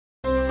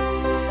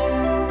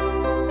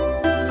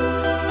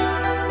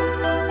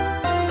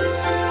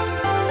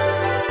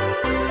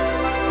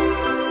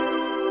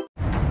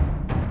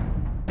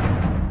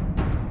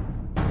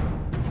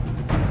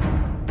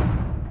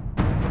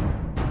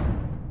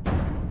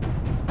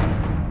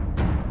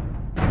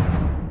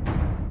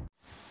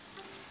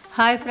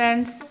Hi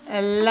friends,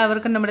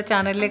 എല്ലാവർക്കും നമ്മുടെ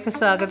ചാനലിലേക്ക്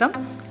സ്വാഗതം.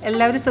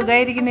 എല്ലാവരും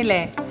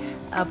സുഖമായിരിക്കുന്നില്ലേ?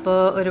 അപ്പോൾ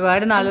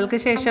ഒരുപാട് നാളുകൾക്ക്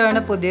ശേഷമാണ്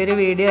പുതിയൊരു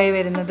വീഡിയോ ആയി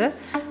വരുന്നത്.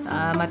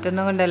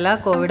 മറ്റൊന്നും കൊണ്ടല്ല,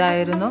 കോവിഡ്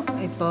ആയിരുന്നു.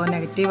 ഇപ്പോൾ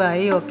നെഗറ്റീവ്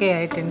ആയി ഓക്കേ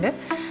ആയിട്ടുണ്ട്.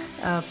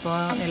 അപ്പോൾ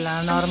എല്ലാം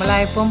നോർമൽ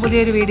ആയപ്പോൾ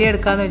പുതിയൊരു വീഡിയോ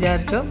എടുക്കാമെന്ന്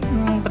വിചാരിച്ചു.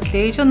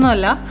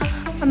 പ്രത്യേകിച്ചൊന്നുമല്ല,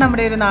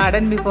 നമ്മുടെ ഒരു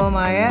നാടൻ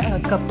വിഭവമായ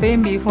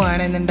കപ്പയും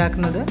ബീഫുമാണ് ഇന്ന്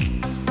ഉണ്ടാക്കുന്നത്.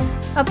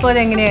 അപ്പോൾ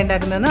അതെങ്ങനെയാണ്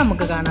ഉണ്ടാക്കുന്നതെന്ന്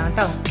നമുക്ക് കാണാം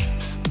കേട്ടോ.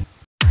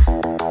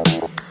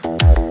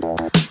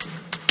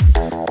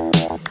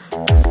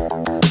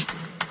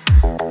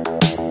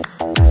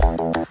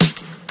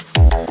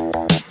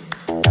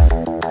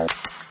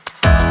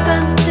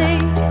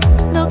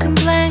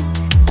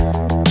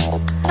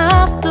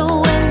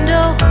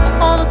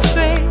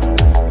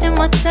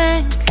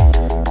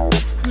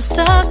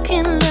 Stuck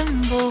in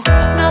limbo,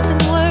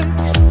 nothing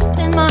works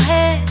in my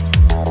head.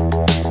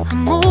 I'm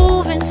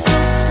moving so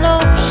slow,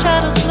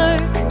 shadows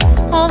lurk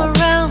all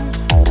around.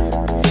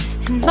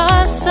 In my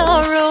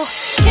sorrow,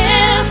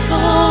 can't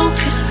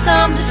focus,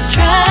 I'm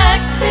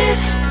distracted,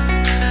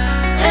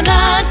 and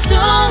I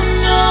don't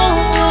know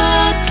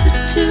what to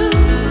do.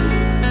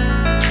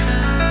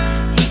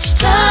 Each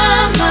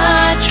time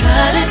I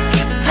try to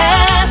get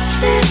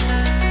past it,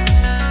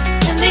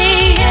 in the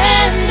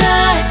end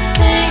I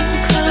think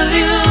of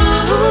you.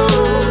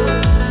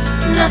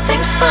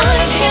 Nothing's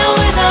fine here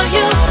without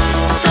you.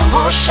 The sun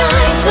won't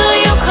shine till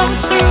you come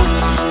through.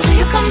 Till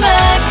you come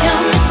back,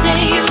 I'm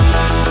missing you.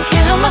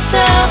 Can't help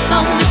myself,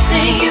 I'm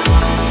missing you.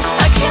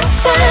 I can't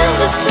stand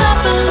this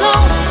life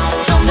alone.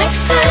 Don't make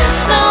sense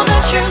now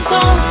that you're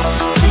gone.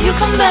 Till you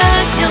come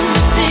back, I'm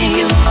missing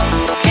you.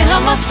 Can't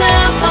help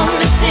myself, I'm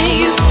missing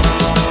you.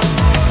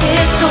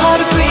 It's so hard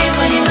to breathe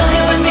when you're not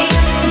here with me.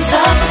 And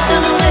tough is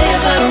still to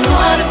live, I don't know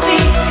how to be.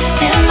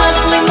 In my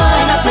lonely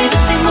mind, I play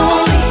the same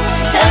movie.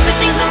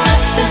 Everything's a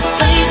mess, it's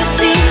plain to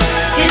see.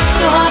 It's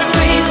so hard to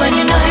breathe when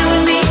you're not here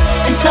with me.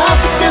 And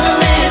tough is still to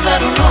live, I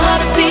don't know how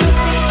to be.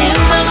 In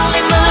my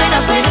lonely mind, I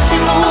play the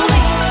same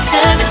movie.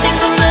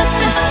 Everything's a mess,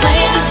 it's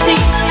plain to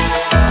see.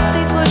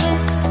 Before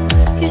this,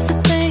 used to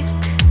think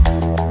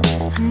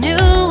I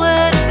knew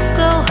where to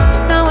go.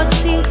 Now I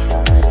see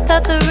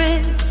that there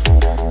is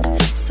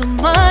so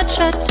much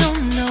I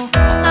don't know.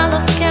 I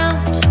lost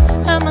count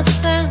and my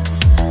sense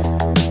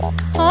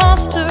of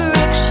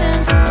direction.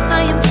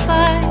 I am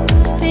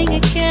fighting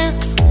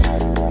against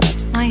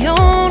my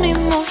own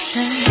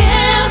emotion.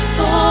 Can't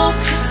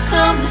focus,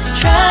 I'm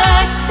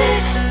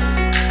distracted,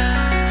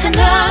 and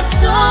I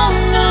don't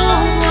know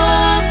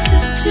what to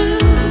do.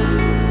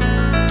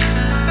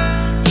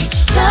 Each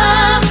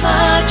time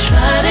I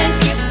try to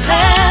get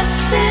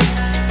past it,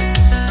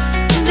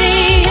 in the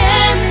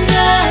end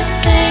I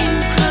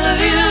think of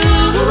you.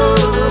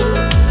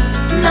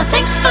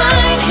 Nothing's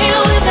fine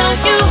here without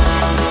you.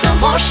 The sun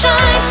won't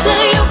shine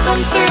till you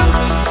come through.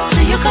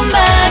 Till you come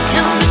back,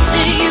 I'm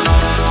missing you.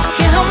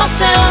 Can't help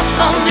myself,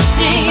 I'm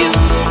missing you.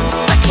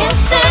 I can't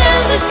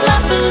stand this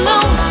life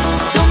alone.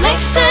 Don't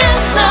make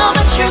sense now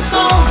that you're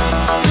gone.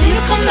 Till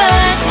you come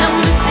back, I'm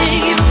missing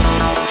you.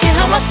 Can't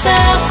help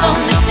myself, I'm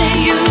missing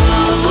you.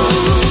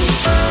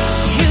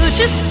 You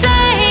just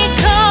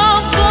take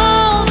up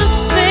all the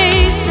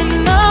space in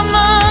my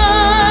mind.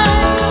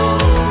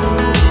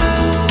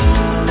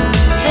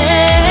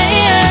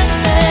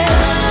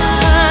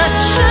 I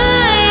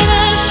try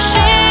to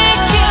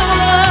shake you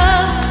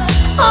up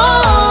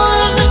all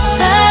of the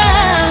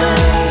time.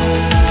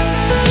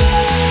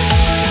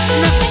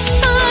 Nothing's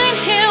fine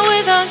here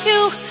without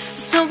you.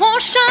 The sun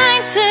won't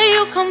shine till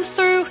you come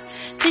through.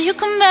 Till you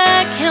come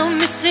back, I'm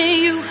missing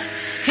you.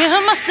 Can't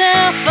help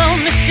myself, I'm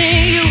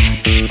missing you.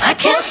 I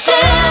can't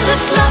stand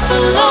this life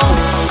alone.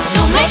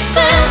 Don't make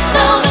sense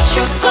now that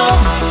you're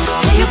gone.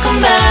 Till you come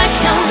back,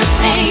 I'm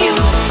missing you.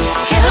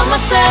 Can't help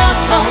myself,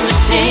 I'm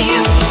missing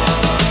you.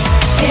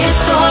 It's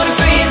so hard to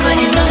breathe when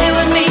you're not here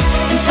with me.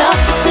 And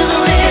tough is still to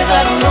live,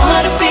 I don't know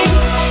how to be.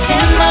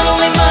 In my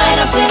lonely mind,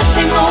 I play the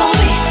same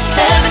movie.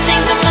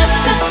 Everything's a mess,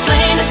 it's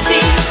plain to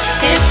see.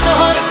 It's so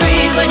hard to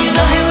breathe when you're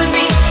not here with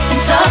me.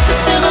 And tough is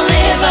still to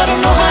live, I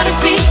don't know how to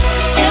be.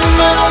 In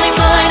my lonely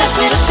mind, I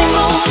play the same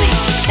movie.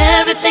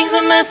 Everything's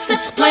a mess,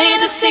 it's plain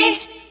to see.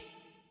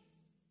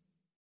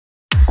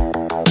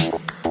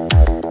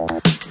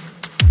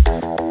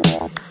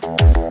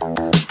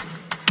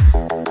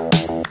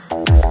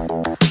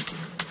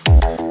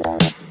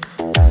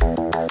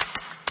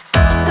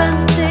 Spend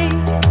a day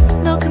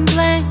looking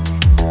blank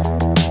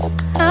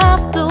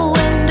out the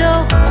window,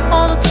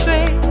 all looks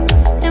great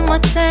in my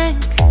tank.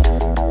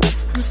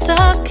 I'm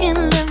stuck in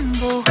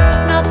limbo,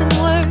 nothing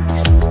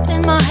works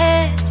in my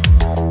head.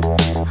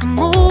 I'm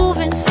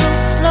moving so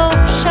slow,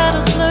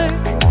 shadows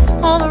lurk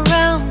all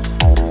around.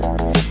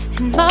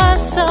 In my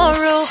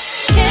sorrow,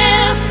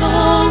 can't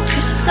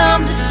focus,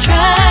 I'm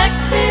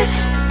distracted,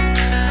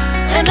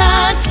 and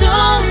I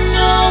don't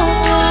know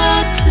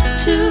what to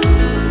do.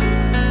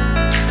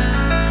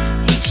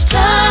 Each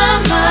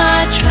time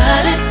I try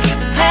to get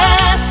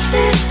past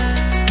it,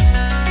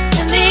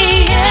 in the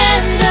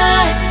end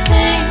I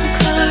think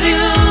of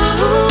you.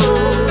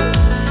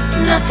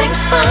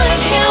 Nothing's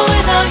fine here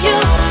without you.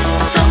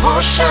 The sun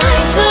more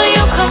shine till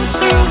you come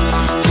through,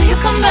 till you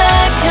come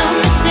back. I'm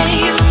missing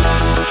you.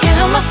 Can't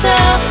help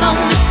myself, I'm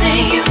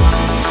missing you.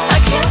 I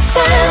can't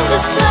stand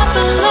this life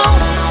alone.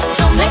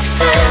 Don't make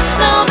sense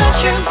now that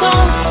you're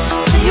gone.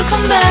 Till you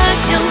come back,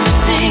 I'm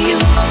missing you.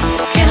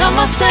 Can't help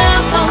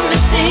myself, I'm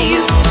missing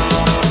you.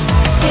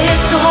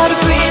 It's so hard to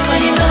breathe when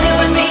you're not here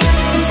with me.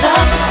 And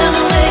tough is still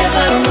to live,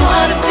 I don't know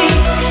how to be.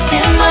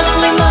 In my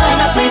lonely mind,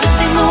 I play the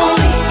same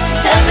movie.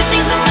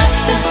 Everything's a mess,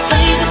 it's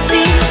plain to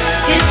see.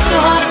 It's so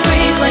hard to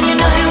breathe when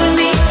you're not here with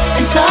me.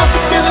 And tough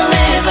is still to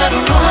live, I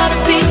don't know how to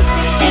be.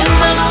 In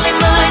my lonely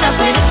mind, I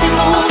play the same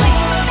movie.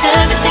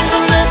 Everything's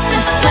a mess,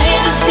 it's plain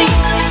to see.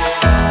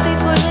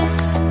 Before this,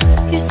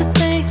 used to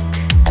think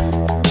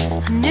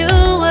I knew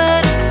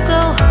where to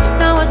go.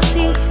 Now I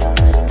see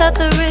that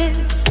there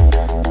is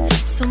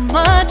so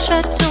much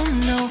I don't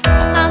know.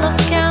 I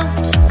lost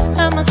count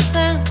and my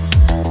sense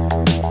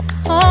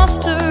of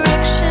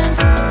direction.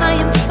 I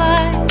am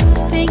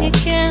fighting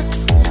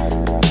against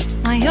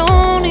my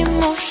own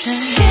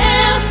emotions.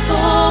 Can't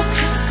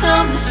focus,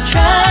 I'm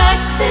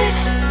distracted,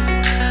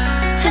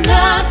 and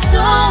I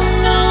don't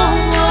know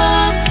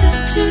what to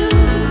do.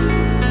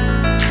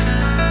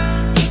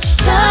 Each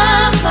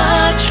time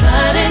I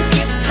try to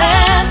get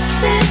past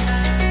it,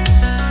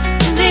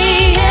 in the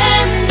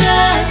end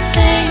I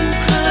think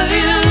of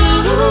you.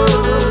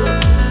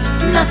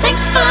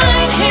 Nothing's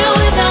fine here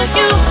without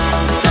you.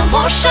 The sun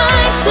won't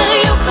shine till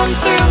you come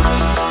through,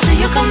 till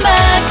you come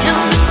back.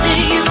 I'm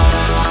missing you.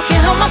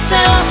 Can't help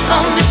myself,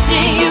 I'm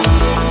missing you.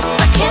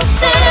 I can't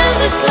stand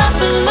this life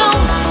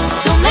alone.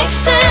 Don't make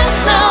sense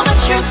now that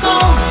you're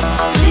gone.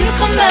 Till you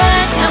come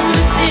back, I'm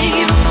missing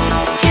you.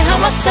 Can't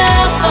help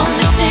myself, I'm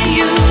missing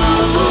you.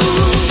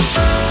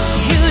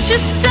 You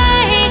just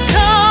take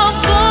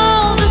up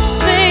all the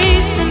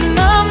space in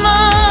my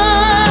mind.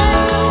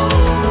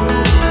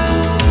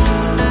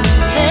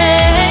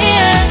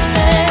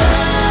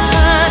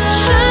 I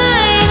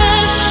try to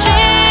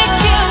shake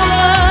you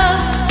up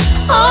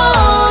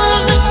all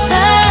of the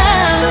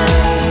time.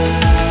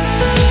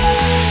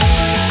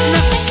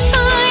 Nothing's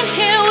fine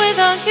here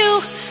without you.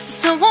 The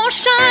sun won't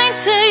shine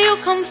till you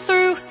come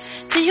through,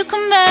 till you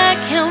come back.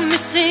 I'm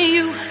missing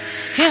you.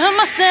 Can't help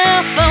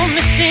myself, I'm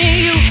missing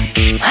you.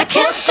 I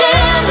can't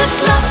stand this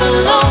life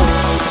alone.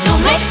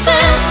 Don't make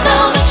sense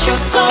now that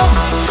you're gone.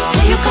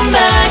 Till you come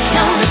back,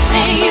 I'm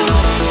missing you.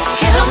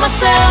 Can't help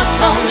myself,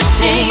 I'm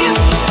missing you.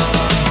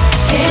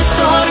 It's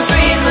so hard to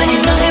breathe when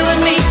you're not here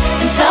with me.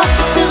 And tough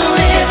is still to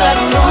live, I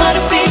don't know how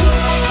to be.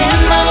 In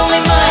my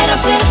lonely mind, I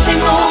play the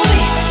same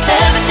movie.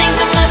 Everything's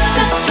a mess,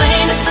 it's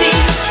plain to see.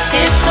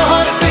 It's so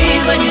hard to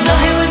breathe when you're not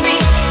here with me.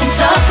 And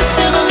tough is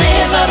still to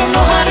live, I don't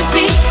know how to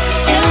be.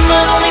 In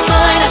my lonely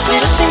mind, I play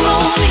the same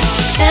movie.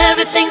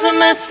 Everything's a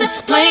mess,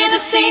 it's plain to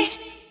see.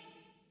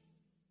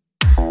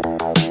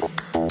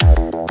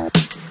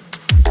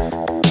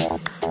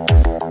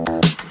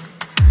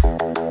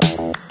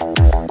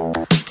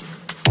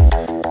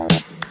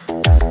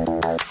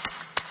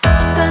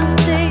 Spend a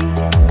day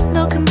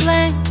looking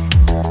blank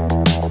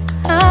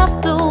out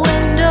the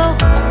window.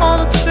 All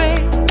looks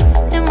great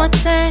in my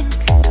tank.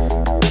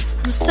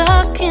 I'm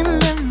stuck in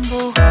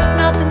limbo.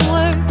 Nothing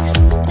works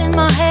in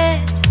my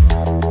head.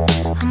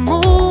 I'm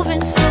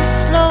moving so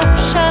slow.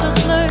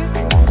 Shadows lurk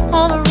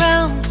all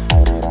around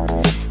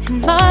in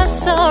my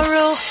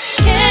sorrow.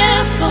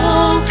 Can't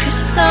focus,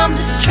 I'm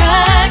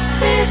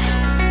distracted,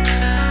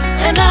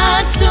 and I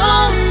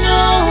don't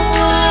know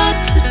what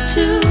to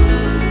do.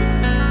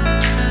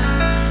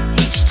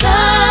 Each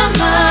time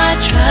I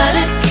try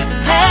to get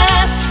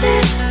past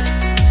it,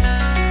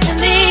 in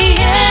the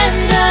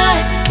end I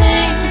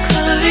think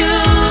of you.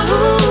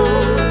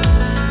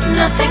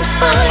 Nothing's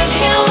fine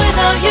here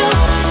without you.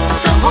 The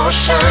sun won't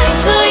shine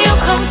till you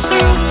come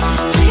through,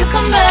 till you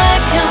come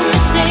back. I'm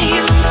missing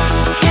you.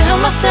 Can't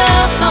help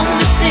myself, I'm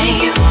missing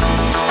you.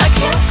 I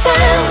can't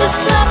stand this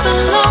life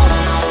alone.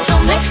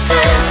 Don't make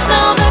sense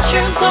now that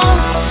you're gone.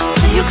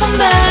 Till you come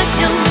back,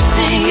 I'm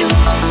missing you.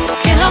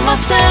 Can't help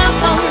myself,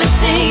 I'm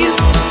missing you.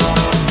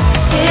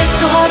 It's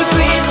so hard to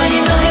breathe when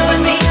you're not here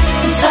with me.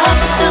 And tough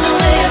is still to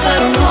live, I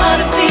don't know how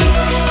to be.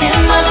 In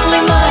my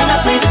lonely mind, I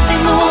play the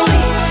same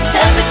movie.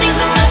 Everything's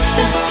a mess,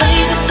 it's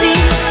plain to see.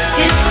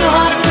 It's so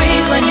hard to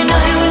breathe when you're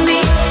not here with me.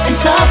 And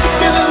tough is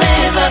still to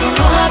live, I don't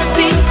know how to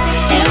be.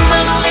 In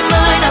my lonely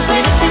mind, I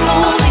play the same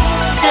movie.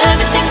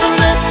 Everything's a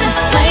mess,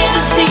 it's plain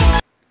to see.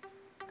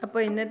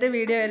 അപ്പോൾ ഇന്നത്തെ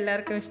video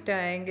എല്ലാവർക്കും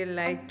ഇഷ്ടമായെങ്കിൽ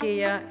like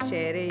ചെയ്യുക,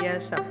 share ചെയ്യുക,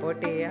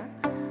 support ചെയ്യുക.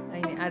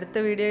 അടുത്ത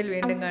വീഡിയോയിൽ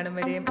വീണ്ടും കാണും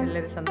വരെയും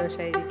എല്ലാവരും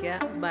സന്തോഷമായിരിക്കുക.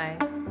 ബൈ.